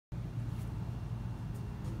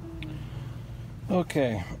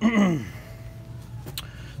Okay,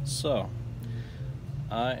 so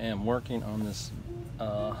I am working on this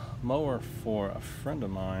mower for a friend of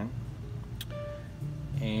mine,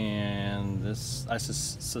 and this I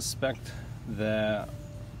suspect that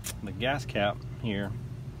the gas cap here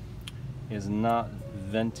is not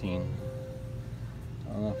venting.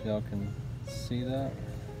 I don't know if y'all can see that.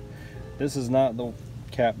 This is not the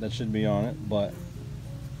cap that should be on it, but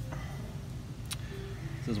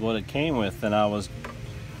this is what it came with. And I was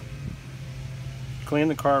cleaning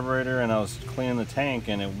the carburetor and I was cleaning the tank,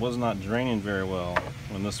 and it was not draining very well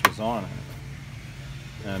when this was on it.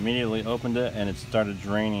 And I immediately opened it and it started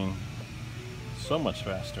draining so much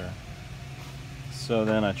faster. So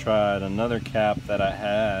then I tried another cap that I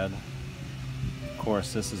had. Of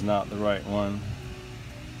course, this is not the right one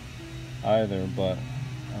either, but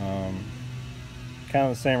kind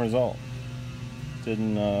of the same result.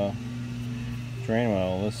 Didn't drain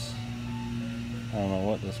well. This, I don't know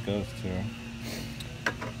what this goes to.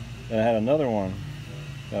 Then I had another one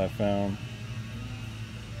that I found,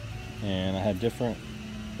 and I had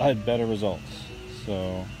better results.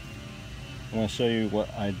 So I'm going to show you what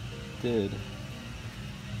I did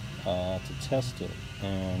to test it.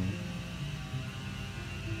 And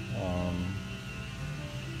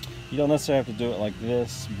you don't necessarily have to do it like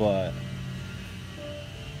this, but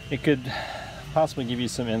it could possibly give you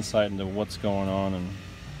some insight into what's going on and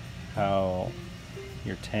how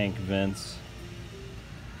your tank vents.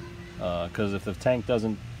 Because if the tank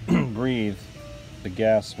doesn't breathe, the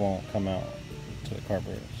gas won't come out to the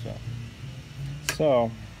carburetor. So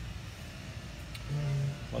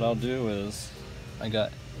what I'll do is, I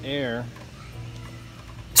got air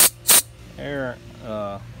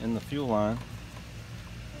in the fuel line,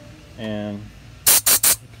 and you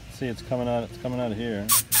can see it's coming out of here.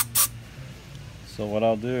 So what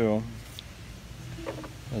I'll do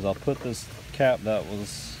is I'll put this cap that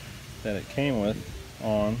it came with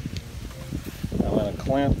on. I'm going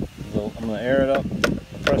to air it up,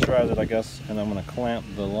 pressurize it, I guess, and I'm going to clamp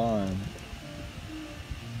the line,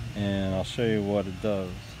 and I'll show you what it does.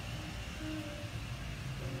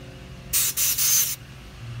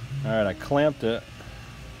 Alright, I clamped it.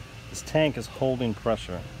 This tank is holding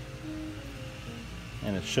pressure,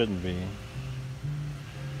 and it shouldn't be.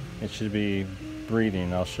 It should be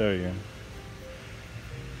breathing. I'll show you.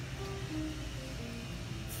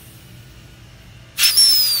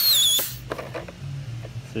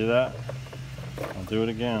 See that? I'll do it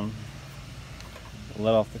again.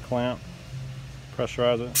 Let off the clamp,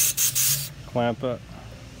 pressurize it, clamp it.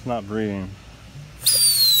 It's not breathing.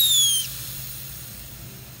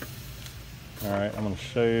 Alright, I'm going to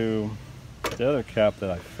show you the other cap that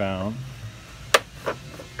I found.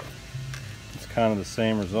 It's kind of the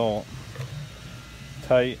same result.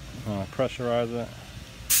 Tight, pressurize it,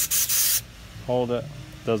 hold it,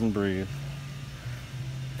 doesn't breathe.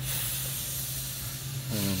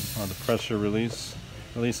 And the pressure releases.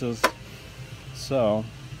 So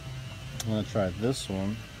I'm going to try this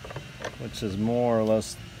one, which is more or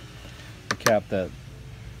less the cap that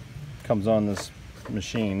comes on this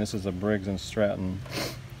machine. This is a Briggs & Stratton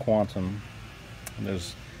Quantum.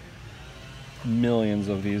 There's millions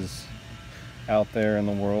of these out there in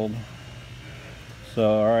the world.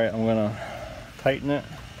 So alright, I'm going to tighten it,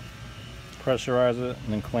 pressurize it,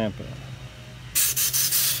 and then clamp it.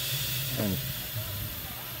 And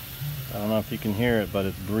I don't know if you can hear it, but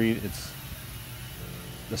it's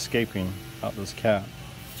escaping out this cap.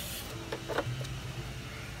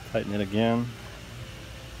 Tighten it again.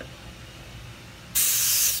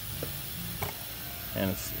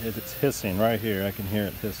 And it's hissing right here. I can hear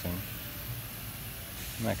it hissing.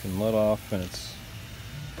 And I can let off, and it's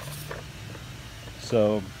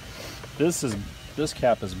so this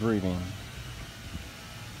cap is breathing.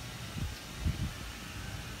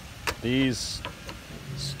 These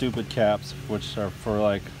stupid caps, which are for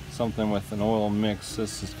like something with an oil mix,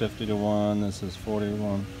 this is 50-to-1, this is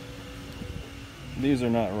 40-to-1. These are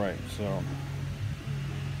not right. So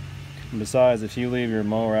besides, if you leave your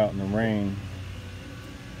mower out in the rain,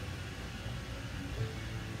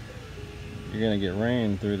 you're gonna get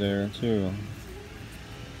rain through there too,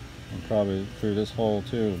 and probably through this hole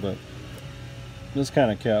too. But this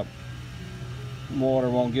kind of cap, water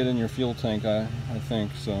won't get in your fuel tank, I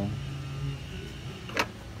think so.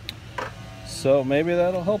 So maybe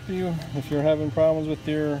that'll help you if you're having problems with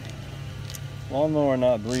your lawnmower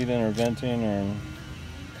not breathing or venting, or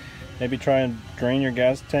maybe try and drain your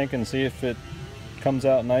gas tank and see if it comes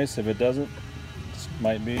out nice. If it doesn't, this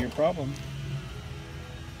might be your problem.